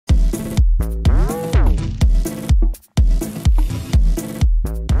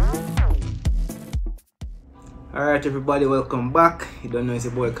Alright everybody, welcome back. You don't know, it's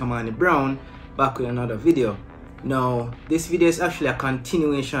your boy Kamani Brown, back with another video. Now this video is actually a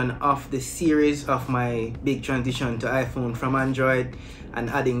continuation of the series of my big transition to iPhone from Android and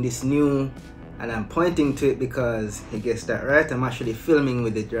adding this new, and I'm pointing to it because you guessed that right, I'm actually filming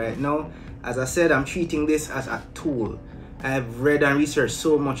with it right now. As I said, I'm treating this as a tool. I've read and researched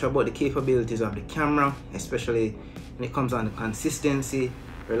so much about the capabilities of the camera, especially when it comes on the consistency,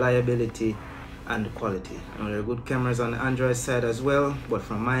 reliability, and the quality. Now, there are good cameras on the Android side as well, but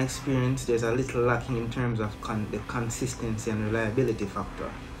from my experience there's a little lacking in terms of the consistency and reliability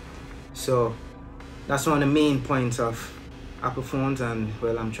factor. So that's one of the main points of Apple phones, and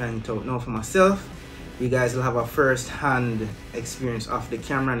well, I'm trying it out now for myself. You guys will have a first-hand experience of the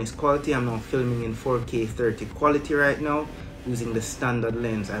camera and its quality. I'm now filming in 4K 30 quality right now using the standard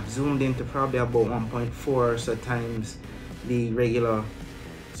lens. I've zoomed into probably about 1.4 or so times the regular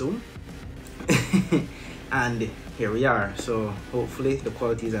zoom. And here we are. So hopefully the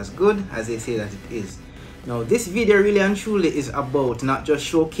quality is as good as they say that it is. Now this video really and truly is about not just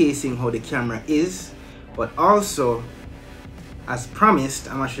showcasing how the camera is, but also, as promised,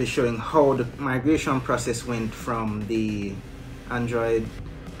 I'm actually showing how the migration process went from the Android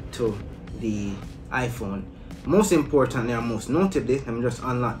to the iPhone. Most importantly, and most notably, let me just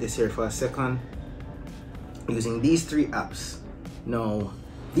unlock this here for a second, using these three apps. Now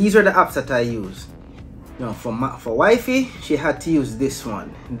these are the apps that I use. Now for Wifey, she had to use this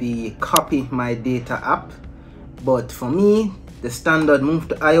one, the Copy My Data app. But for me, the standard Move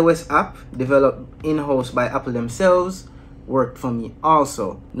to iOS app, developed in-house by Apple themselves, worked for me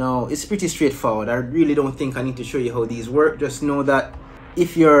also. Now it's pretty straightforward. I really don't think I need to show you how these work. Just know that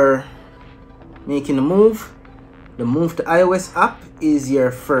if you're making a move, the Move to iOS app is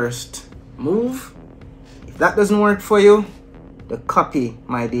your first move. If that doesn't work for you, the Copy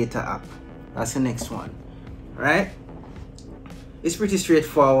My Data app, that's the next one. Right? It's pretty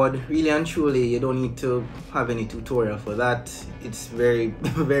straightforward, really and truly. You don't need to have any tutorial for that. It's very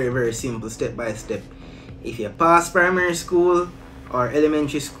very simple, step by step. If you pass primary school or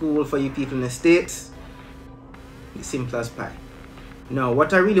elementary school for you people in the States, it's simple as pie. Now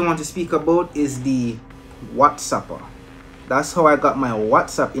what I really want to speak about is the Wutsapper. That's how I got my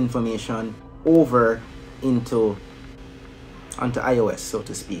WhatsApp information over onto iOS, so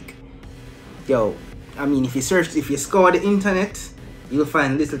to speak. Yo, I mean, if you scour the internet, you'll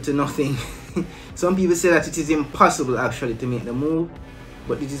find little to nothing. Some people say that it is impossible actually to make the move,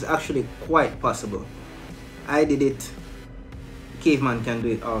 but it is actually quite possible. I did it. Caveman can do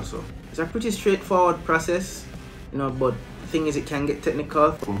it also. It's a pretty straightforward process, you know, but the thing is, it can get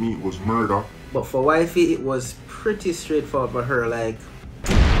technical. For me, it was murder. But for Wifey, it was pretty straightforward for her, like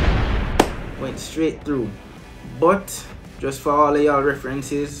went straight through. But just for all of y'all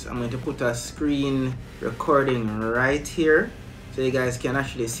references, I'm going to put a screen recording right here so you guys can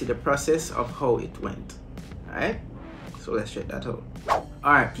actually see the process of how it went. Alright, so let's check that out.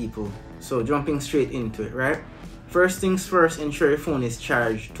 Alright people, so jumping straight into it, right? First things first, ensure your phone is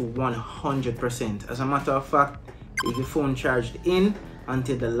charged to 100%. As a matter of fact, leave your phone charged in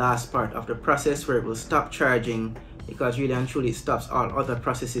until the last part of the process where it will stop charging, because really and truly it stops all other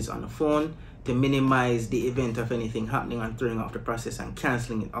processes on the phone to minimize the event of anything happening and throwing off the process and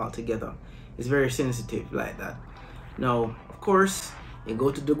cancelling it altogether. It's very sensitive like that. Now, of course, you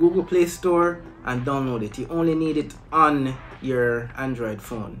go to the Google Play Store and download it. You only need it on your Android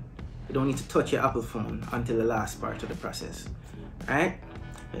phone. You don't need to touch your Apple phone until the last part of the process. Right?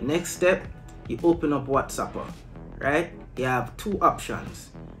 The next step, you open up Wutsapper. Right? You have two options.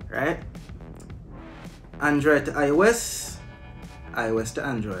 Right? Android to iOS, iOS to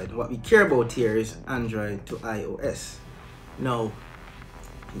Android. What we care about here is Android to iOS. Now,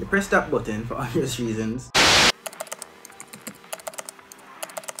 you press that button for obvious reasons.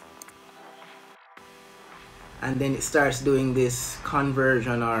 And then it starts doing this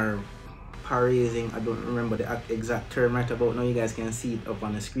conversion or paraphrasing. I don't remember the exact term right about now. You guys can see it up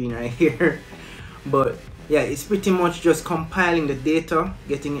on the screen right here. But yeah, it's pretty much just compiling the data,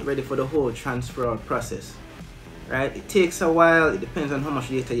 getting it ready for the whole transfer out process. Right? It takes a while. It depends on how much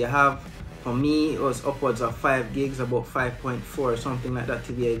data you have. For me, it was upwards of 5 gigs, about 5.4 or something like that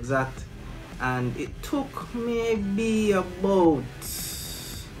to be exact. And it took maybe about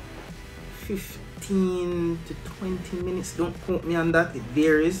 15 to 20 minutes. Don't quote me on that, it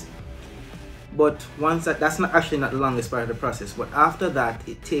varies. But once that's not actually not the longest part of the process. But after that,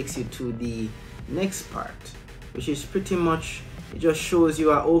 it takes you to the next part, which is pretty much, it just shows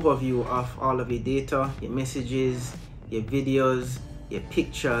you an overview of all of your data, your messages, your videos, your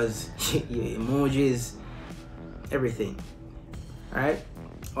pictures, your emojis, everything. Alright?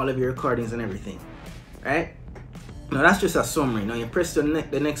 All of your recordings and everything. Right? Now that's just a summary. Now you press the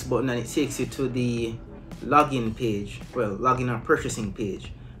next button and it takes you to the login page. Well, login or purchasing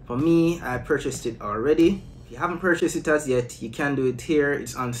page. For me, I purchased it already. If you haven't purchased it as yet, you can do it here.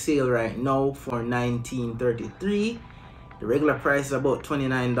 It's on sale right now for $19.33. The regular price is about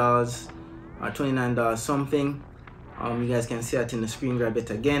 $29 or $29 something. You guys can see it in the screen grab it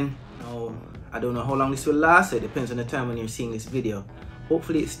again. Now I don't know how long this will last. It depends on the time when you're seeing this video.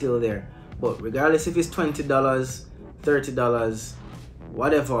 Hopefully it's still there. But regardless if it's $20, $30,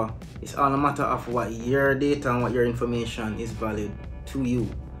 whatever, it's all a matter of what your data and what your information is valued to you.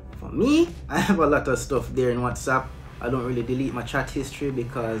 For me, I have a lot of stuff there in WhatsApp. I don't really delete my chat history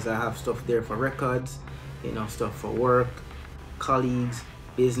because I have stuff there for records, you know, stuff for work, colleagues,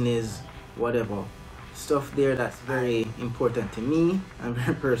 business, whatever. Stuff there that's very important to me and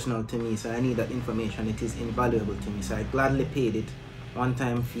very personal to me, so I need that information. It is invaluable to me, so I gladly paid it.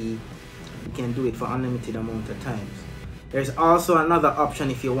 One-time fee. You can do it for unlimited amount of times. There's also another option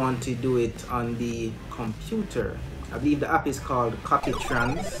if you want to do it on the computer. I believe the app is called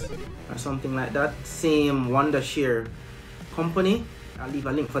Mobiletrans or something like that. Same Wondershare company. I'll leave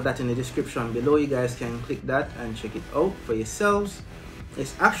a link for that in the description below. You guys can click that and check it out for yourselves.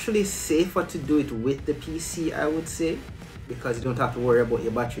 It's actually safer to do it with the PC, I would say, because you don't have to worry about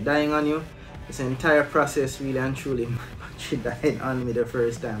your battery dying on you. This entire process, really and truly, my battery died on me the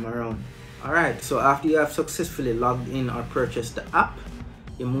first time around. Alright, so after you have successfully logged in or purchased the app,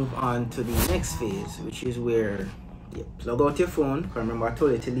 you move on to the next phase, which is where you plug out your phone. Remember, I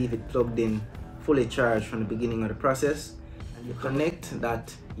told you to leave it plugged in, fully charged from the beginning of the process. And you connect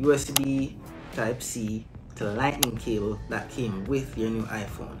that USB Type-C to the lightning cable that came with your new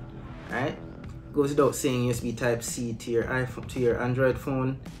iPhone. Right? Goes without saying, USB Type-C to your iPhone, to your Android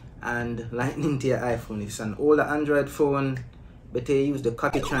phone, and lightning to your iPhone. If it's an older Android phone, better use the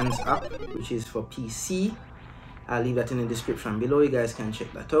Mobiletrans app, which is for PC. I'll leave that in the description below. You guys can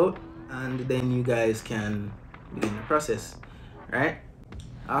check that out, and then you guys can begin the process. Right?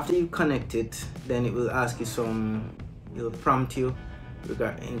 After you connect it, then it will ask you it'll prompt you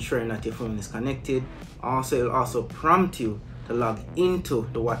regarding ensuring that your phone is connected. Also, it'll also prompt you to log into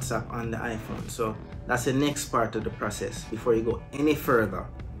the WhatsApp on the iPhone. So that's the next part of the process. Before you go any further,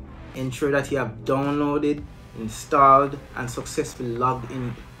 ensure that you have downloaded, installed, and successfully logged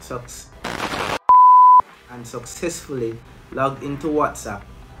in successfully logged into WhatsApp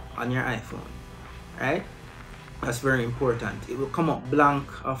on your iPhone. Right? That's very important. It will come up blank,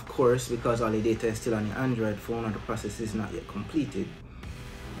 of course, because all the data is still on your Android phone and the process is not yet completed.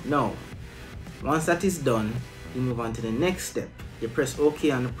 Now, once that is done, you move on to the next step. You press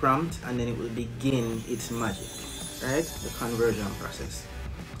OK on the prompt, and then it will begin its magic, right? The conversion process.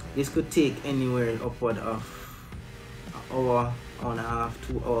 This could take anywhere upward of an hour, hour and a half,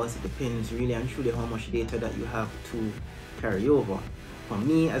 2 hours. It depends really and truly how much data that you have to carry over. For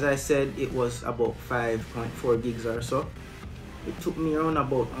me, as I said, it was about 5.4 gigs or so. It took me around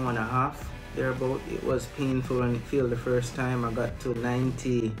about an hour and a half, thereabout. It was painful when it failed the first time. I got to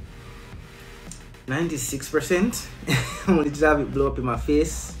 96%. I wanted to have it blow up in my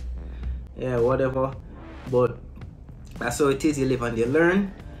face. Yeah, whatever. But that's how it is. You live and you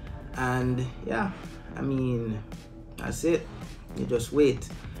learn. And yeah, I mean, that's it. You just wait.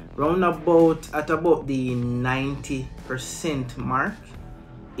 Round about at about the 90% mark,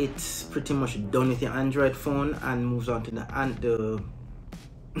 it's pretty much done with your Android phone and moves on to the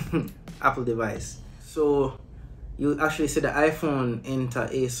Apple device. So you actually see the iPhone enter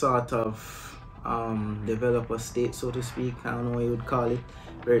a sort of developer state, so to speak. I don't know what you would call it,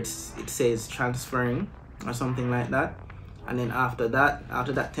 where it says transferring or something like that. And then after that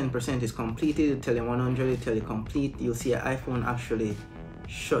 10% is completed, you tell you 100, you tell you complete, you'll see your iPhone actually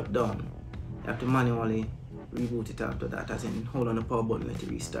shut down. You have to manually reboot it after that, as in hold on the power button, let it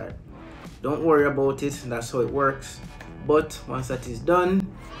restart. Don't worry about it, that's how it works. But once that is done,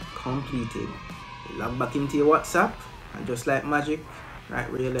 completed, you log back into your WhatsApp, and just like magic,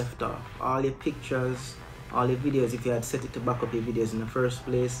 right where you left off, all your pictures, all your videos, if you had set it to back up your videos in the first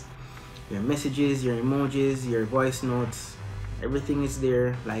place, your messages, your emojis, your voice notes, everything is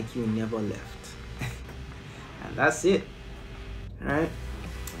there like you never left. And that's it, right?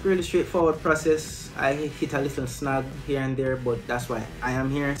 Really straightforward process. I hit a little snag here and there, but that's why I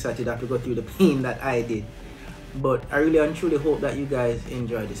am here, so I did have to go through the pain that I did. But I really and truly hope that you guys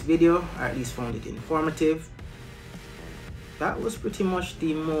enjoyed this video, or at least found it informative. That was pretty much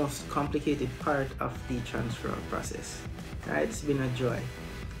the most complicated part of the transfer process. Right? It's been a joy.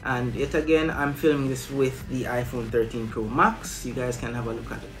 And yet again, I'm filming this with the iPhone 13 Pro Max. You guys can have a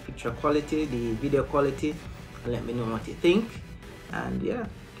look at the picture quality, the video quality, and let me know what you think. And yeah,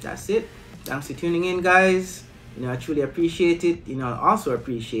 that's it. Thanks for tuning in, guys. You know, I truly appreciate it. You know, I also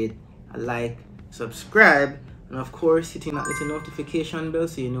appreciate a like, subscribe, and of course hitting that little notification bell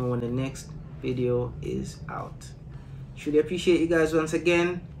so you know when the next video is out. Truly appreciate you guys once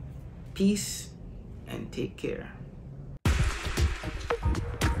again. Peace and take care.